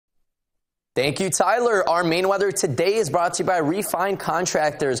Thank you, Tyler. Our main weather today is brought to you by Refine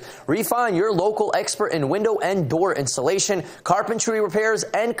Contractors. Refine, your local expert in window and door installation, carpentry repairs,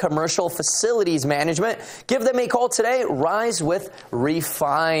 and commercial facilities management. Give them a call today. Rise with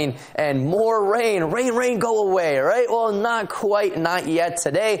Refine. And more rain. Rain, go away, right? Well, not quite, not yet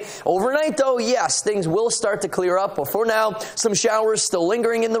today. Overnight, though, yes, things will start to clear up. But for now, some showers still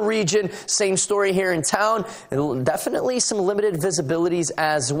lingering in the region. Same story here in town. Definitely some limited visibilities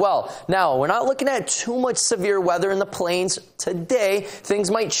as well. Now, we're not looking at too much severe weather in the plains today.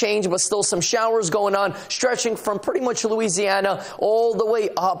 Things might change, but still some showers going on, stretching from pretty much Louisiana all the way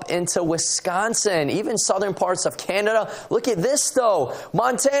up into Wisconsin, even southern parts of Canada. Look at this, though.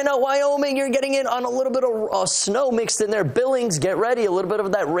 Montana, Wyoming, you're getting in on a little bit of snow mixed in there. Billings, get ready. A little bit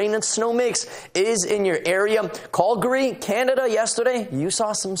of that rain and snow mix is in your area. Calgary, Canada, yesterday, you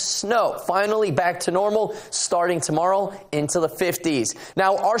saw some snow. Finally back to normal, starting tomorrow into the 50s.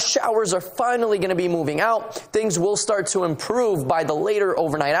 Now, our showers are finally going to be moving out. Things will start to improve by the later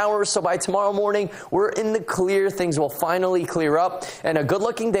overnight hours. So by tomorrow morning, we're in the clear. Things will finally clear up. And a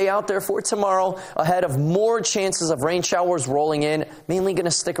good-looking day out there for tomorrow, ahead of more chances of rain showers rolling in. Mainly going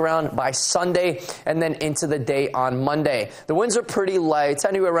to stick around by Sunday and then into the day on Monday. The winds are pretty light,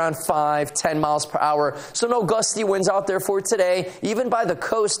 anywhere around 5-10 miles per hour. So no gusty winds out there for today. Even by the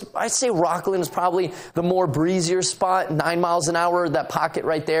coast, I'd say Rockland is probably the more breezier spot, 9 miles an hour, that pocket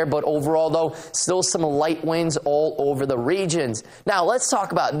right there. But overall, though, still some light winds all over the regions. Now, let's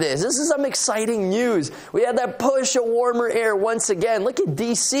talk about this. This is some exciting news. We had that push of warmer air once again. Look at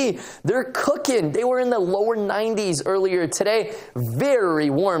D.C. They're cooking. They were in the lower 90s earlier today. Very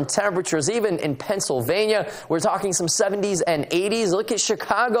warm temperatures, even in Pennsylvania. We're talking some 70s and 80s. Look at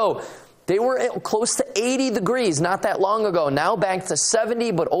Chicago. They were close to 80 degrees not that long ago. Now back to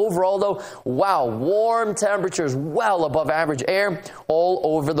 70, but overall, though, wow, warm temperatures, well above average air all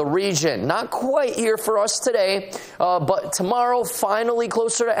over the region. Not quite here for us today, but tomorrow, finally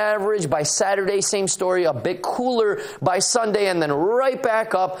closer to average. By Saturday, same story, a bit cooler by Sunday, and then right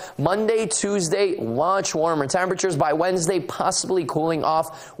back up Monday, Tuesday, much warmer temperatures. By Wednesday, possibly cooling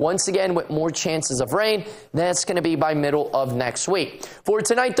off once again with more chances of rain. That's going to be by middle of next week. For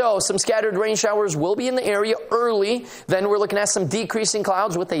tonight, though, some scattered rain showers will be in the area early. Then we're looking at some decreasing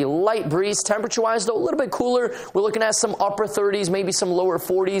clouds with a light breeze. Temperature-wise, though, a little bit cooler. We're looking at some upper 30s, maybe some lower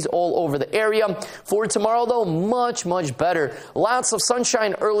 40s all over the area. For tomorrow, though, much better. Lots of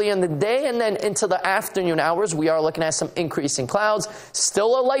sunshine early in the day, and then into the afternoon hours, we are looking at some increasing clouds.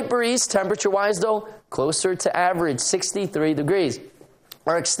 Still a light breeze. Temperature-wise, though, closer to average, 63 degrees.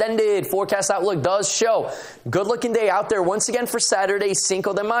 Our extended forecast outlook does show good-looking day out there once again for Saturday,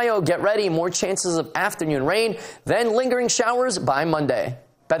 Cinco de Mayo. Get ready, more chances of afternoon rain, then lingering showers by Monday.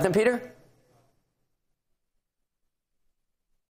 Beth and Peter?